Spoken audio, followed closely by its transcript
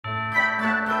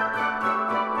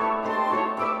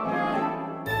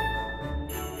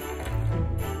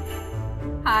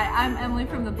I'm Emily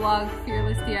from the blog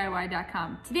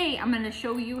fearlessdiy.com. Today I'm going to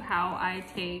show you how I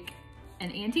take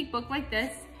an antique book like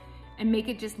this and make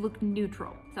it just look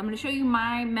neutral. So I'm going to show you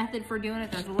my method for doing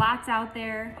it. There's lots out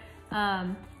there.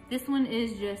 This one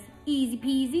is just easy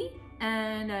peasy,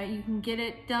 and you can get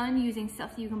it done using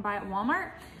stuff that you can buy at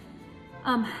Walmart.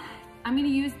 I'm going to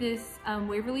use this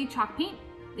Waverly chalk paint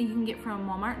that you can get from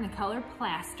Walmart in the color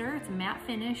Plaster. It's a matte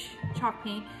finish chalk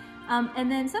paint.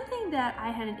 And then something that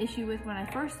I had an issue with when I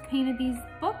first painted these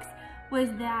books was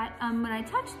that when I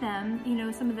touched them, you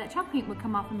know, some of that chalk paint would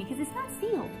come off of me because it's not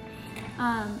sealed.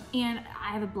 And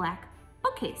I have a black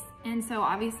bookcase. And so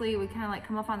obviously it would kind of like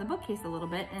come off on the bookcase a little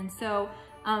bit. And so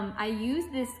I use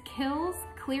this Kills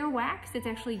clear wax. It's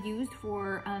actually used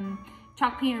for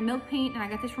chalk paint or milk paint. And I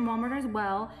got this from Walmart as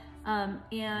well.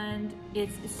 And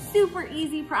it's a super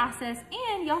easy process.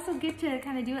 And you also get to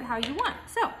kind of do it how you want.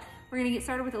 So we're gonna get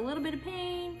started with a little bit of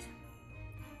paint.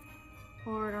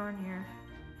 Pour it on your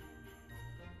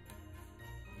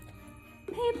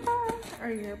paper or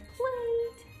your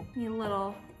plate. Need a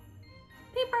little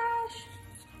paintbrush.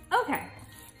 Okay,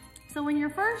 so when you're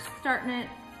first starting it,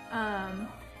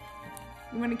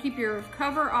 you wanna keep your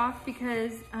cover off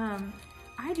because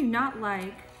I do not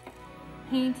like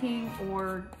painting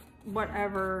or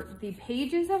whatever the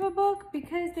pages of a book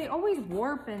because they always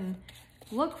warp and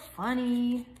look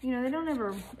funny. You know, it don't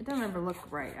ever look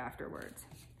right afterwards.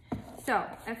 So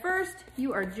at first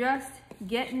you are just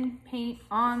getting paint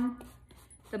on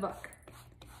the book.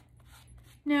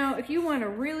 Now, if you want a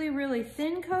really, really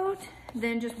thin coat,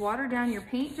 then just water down your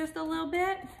paint just a little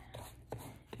bit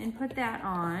and put that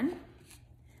on.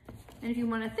 And if you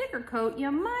want a thicker coat, you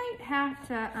might have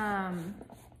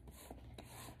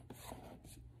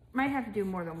to do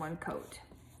more than one coat.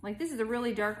 Like, this is a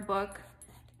really dark book.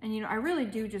 And you know, I really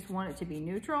do just want it to be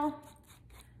neutral.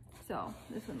 So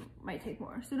this one might take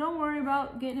more. So don't worry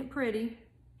about getting it pretty.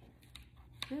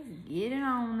 Just get it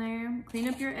on there. Clean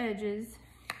up your edges.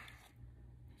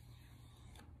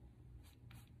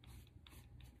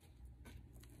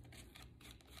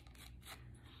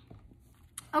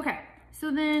 Okay, so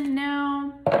then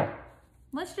now,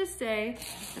 let's just say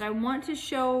that I want to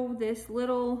show this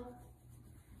little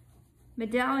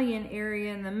medallion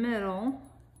area in the middle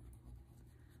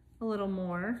a little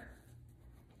more.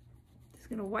 Just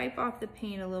gonna wipe off the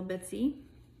paint a little bit, see?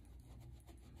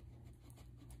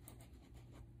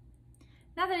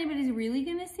 Not that anybody's really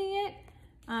gonna see it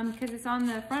because it's on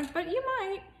the front, but you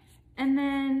might. And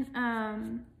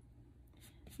then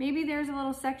maybe there's a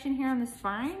little section here on the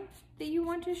spine that you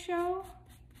want to show.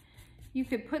 You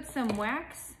could put some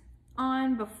wax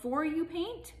on before you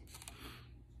paint.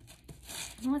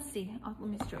 Let's see, let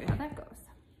me show you how that goes.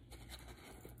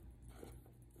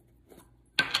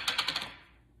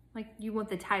 Like you want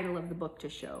the title of the book to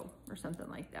show or something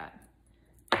like that.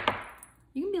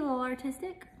 You can be a little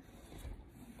artistic.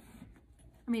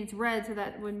 I mean, it's red, so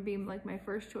that wouldn't be like my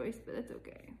first choice, but that's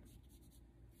okay.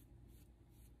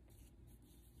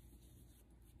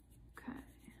 Okay.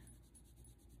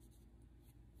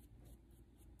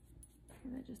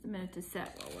 Give that just a minute to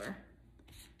set while we're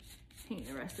painting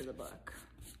the rest of the book.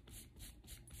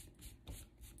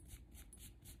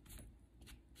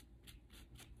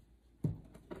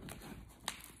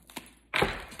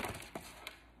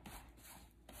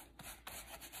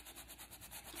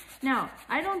 Now,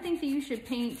 I don't think that you should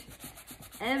paint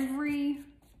every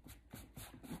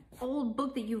old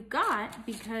book that you've got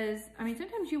because, I mean,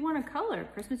 sometimes you want a color.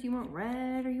 Christmas, you want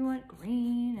red or you want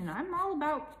green, and I'm all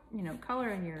about, you know, color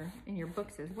in your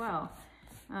books as well.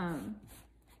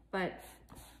 But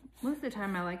most of the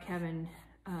time I like having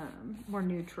more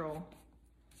neutral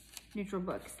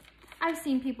books. I've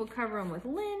seen people cover them with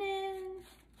linen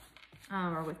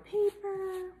or with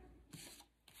paper,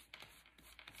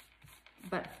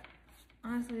 but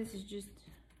honestly, this is just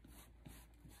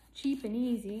cheap and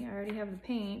easy. I already have the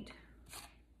paint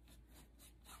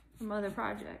from other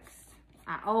projects.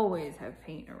 I always have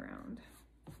paint around.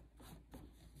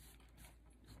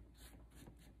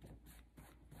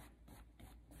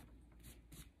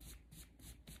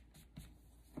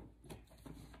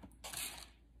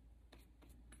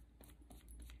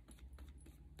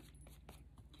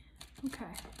 Okay.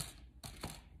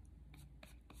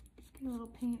 Get a little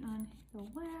paint on the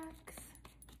wax.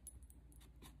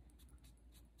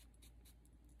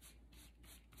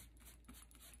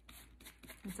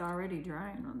 It's already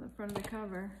drying on the front of the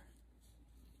cover.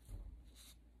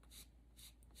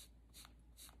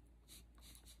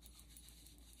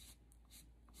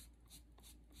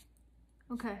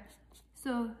 Okay,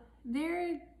 so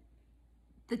there,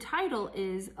 the title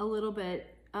is a little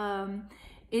bit,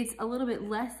 it's a little bit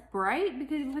less bright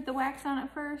because you put the wax on it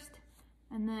first.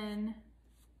 And then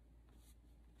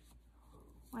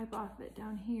wipe off it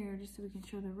down here just so we can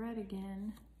show the red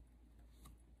again.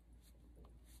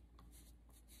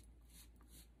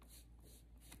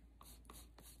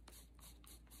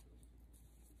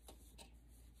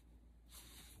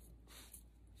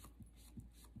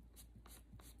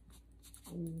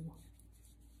 Oh.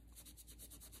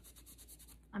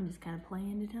 I'm just kind of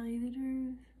playing, to tell you the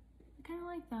truth. I kind of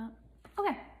like that.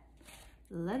 Okay,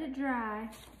 let it dry.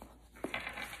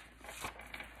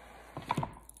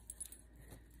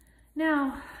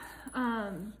 Now,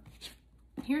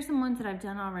 here's some ones that I've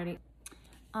done already.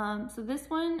 So this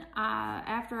one,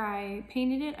 after I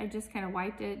painted it, I just kind of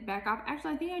wiped it back off.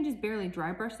 Actually, I think I just barely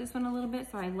dry brushed this one a little bit,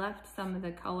 so I left some of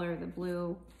the color, the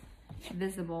blue,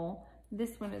 visible.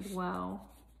 This one as well.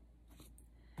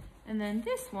 And then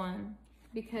this one,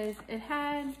 because it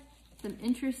had some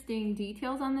interesting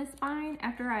details on this spine,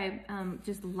 after I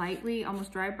just lightly,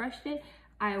 almost dry brushed it,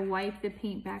 I wiped the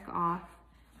paint back off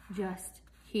just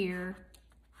here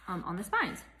on the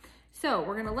spines. So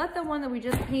we're gonna let the one that we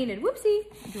just painted, whoopsie,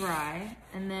 dry.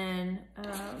 And then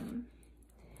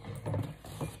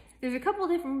there's a couple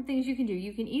different things you can do.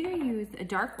 You can either use a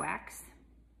dark wax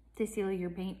to seal your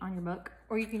paint on your book,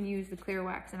 or you can use the clear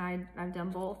wax, and I've done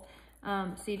both.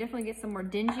 So you definitely get some more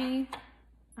dingy,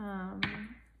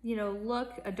 you know,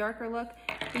 look, a darker look,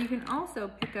 but you can also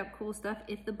pick up cool stuff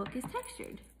if the book is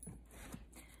textured.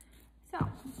 So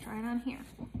let's try it on here.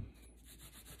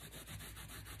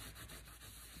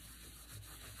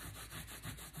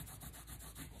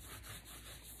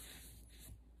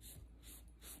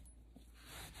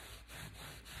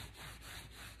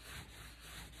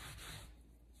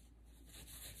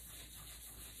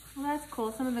 Well, that's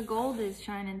cool. Some of the gold is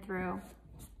shining through.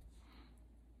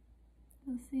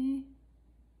 Let's see.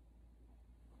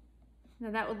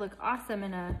 Now that would look awesome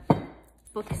in a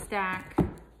book stack.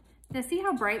 Now see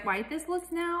how bright white this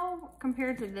looks now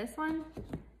compared to this one?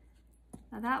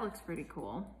 Now that looks pretty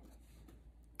cool.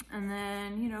 And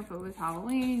then, you know, if it was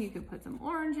Halloween, you could put some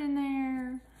orange in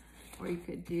there. Or you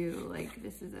could do, like,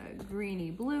 this is a greeny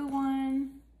blue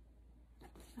one.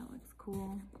 That looks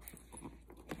cool.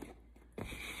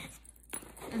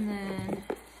 And then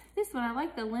this one, I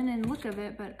like the linen look of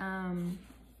it, but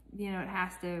you know, it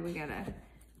has to, we gotta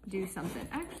do something.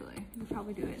 Actually, we'll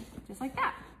probably do it just like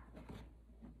that.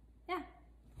 Yeah.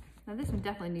 Now this one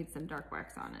definitely needs some dark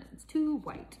wax on it. It's too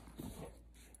white.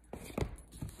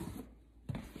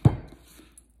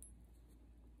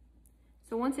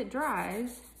 So once it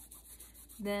dries,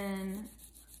 then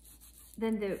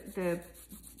the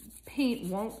paint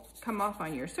won't come off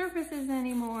on your surfaces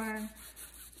anymore.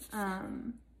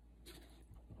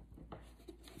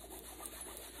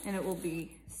 And it will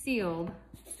be sealed,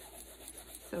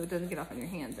 so it doesn't get off on your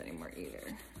hands anymore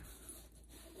either.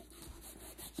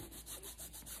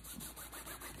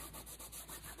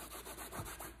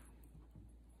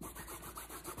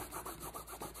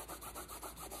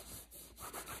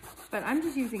 But I'm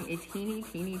just using a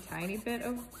teeny tiny bit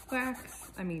of wax.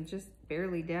 I mean, just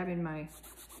barely dabbing my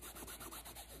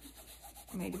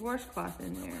divorce cloth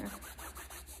in there.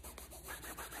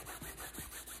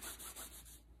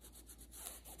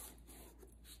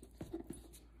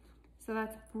 So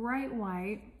that's bright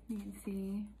white, you can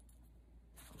see.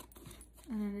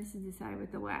 And then this is the side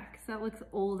with the wax. That looks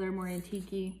older, more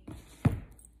antique-y. That's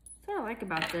what I like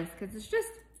about this, because it's just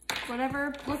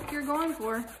whatever look you're going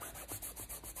for.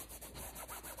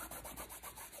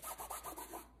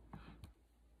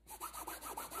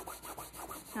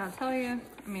 Now I'll tell you,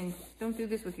 I mean, don't do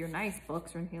this with your nice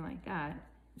books or anything like that.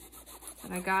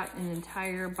 But I got an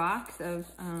entire box of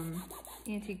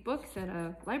antique books at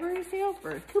a library sale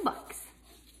for $2.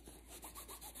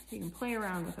 So you can play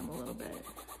around with them a little bit.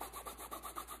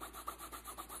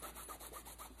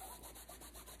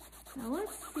 Now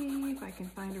let's see if I can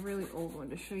find a really old one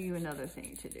to show you another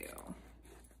thing to do.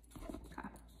 Okay.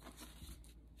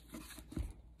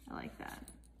 I like that.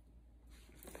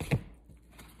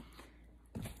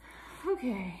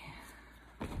 Okay.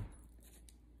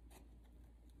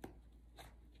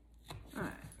 All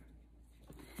right.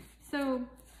 So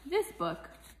this book,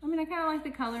 I mean, I kind of like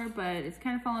the color, but it's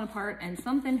kind of falling apart and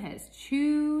something has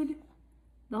chewed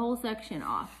the whole section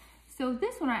off. So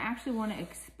this one I actually want to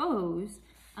expose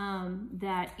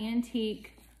that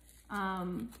antique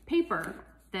paper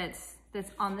that's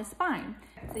on the spine.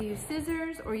 So use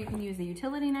scissors, or you can use a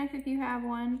utility knife if you have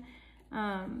one,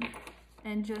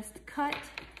 and just cut.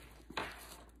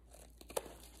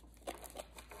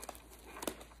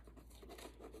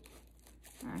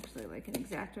 Actually, like an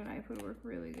X-Acto knife would work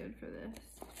really good for this.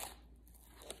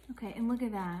 Okay, and look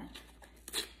at that.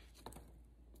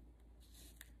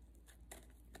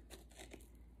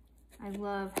 I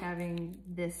love having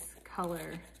this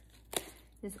color,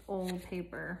 this old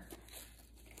paper.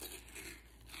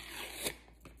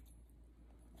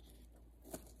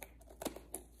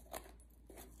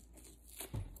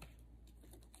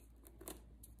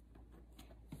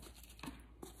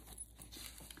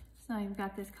 So you've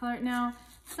got this color. Now,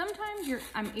 sometimes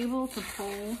I'm able to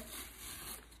pull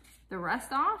the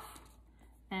rest off,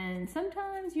 and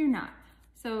sometimes you're not.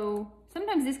 So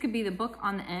sometimes this could be the book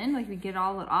on the end, like we get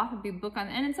all it off, it'd be book on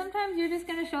the end, and sometimes you're just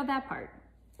gonna show that part.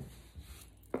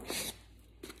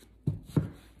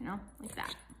 You know, like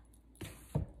that.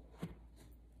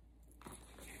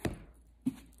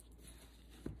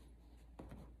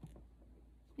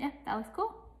 Yeah, that looks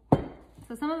cool.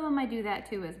 So some of them I do that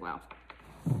too as well.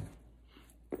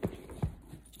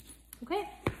 Okay,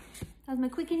 that was my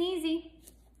quick and easy.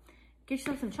 Get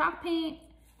yourself some chalk paint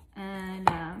and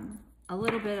a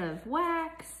little bit of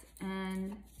wax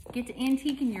and get to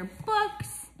antiquing your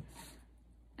books.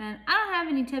 And I don't have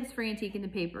any tips for antiquing the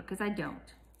paper because I don't.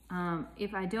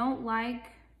 If I don't like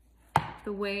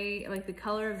the way, like the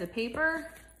color of the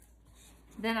paper,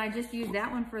 then I just use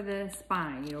that one for the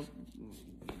spine, you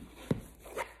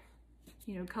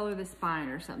know, color the spine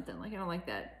or something. Like I don't like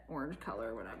that orange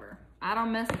color or whatever. I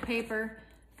don't mess with paper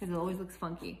because it always looks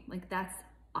funky. Like that's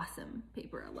awesome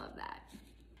paper, I love that.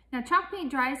 Now chalk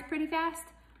paint dries pretty fast,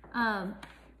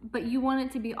 but you want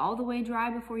it to be all the way dry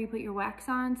before you put your wax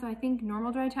on. So I think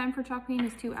normal dry time for chalk paint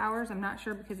is 2 hours. I'm not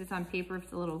sure because it's on paper, if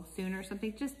it's a little sooner or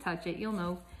something. Just touch it, you'll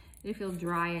know. It'll feel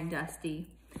dry and dusty.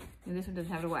 And this one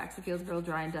doesn't have the wax, it feels real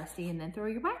dry and dusty, and then throw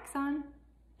your wax on.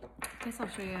 I guess I'll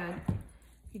show you,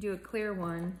 if you do a clear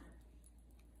one,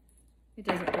 it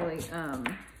doesn't really,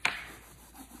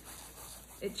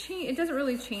 it doesn't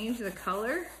really change the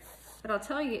color, but I'll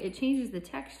tell you, it changes the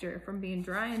texture from being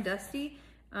dry and dusty.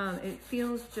 It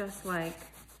feels just like,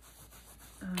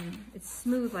 it's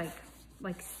smooth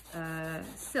like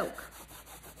silk.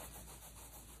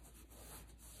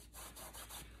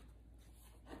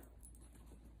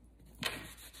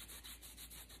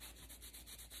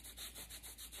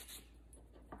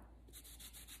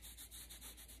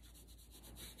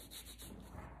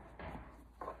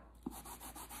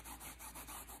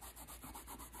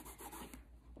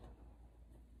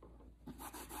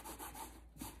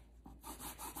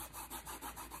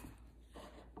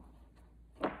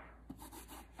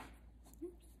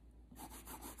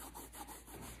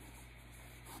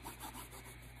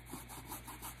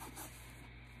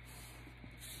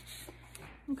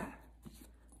 Okay,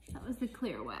 that was the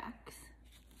clear wax.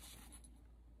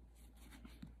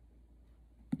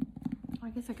 I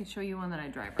guess I could show you one that I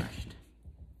dry brushed.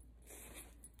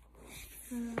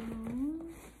 So,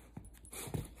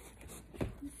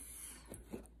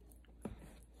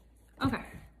 okay,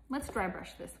 let's dry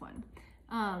brush this one.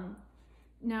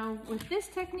 Now with this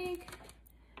technique,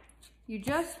 you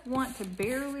just want to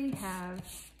barely have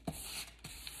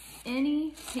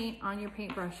any paint on your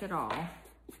paintbrush at all.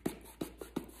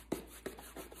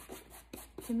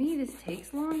 To me, this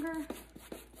takes longer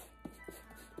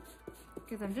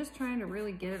because I'm just trying to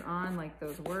really get it on, like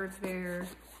those words there.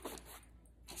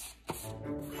 Try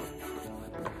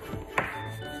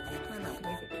not to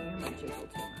make the camera jiggle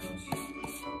too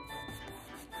much.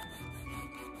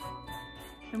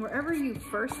 And wherever you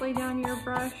first lay down your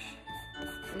brush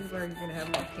is where you're gonna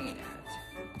have more paint at.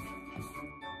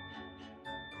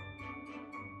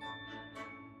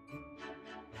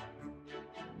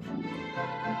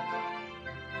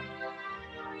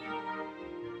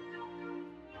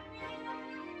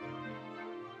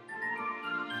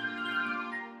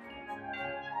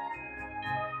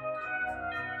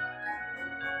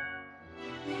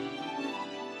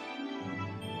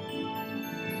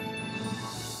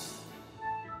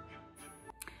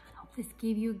 This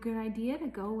gave you a good idea to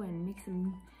go and make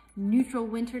some neutral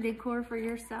winter decor for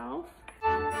yourself.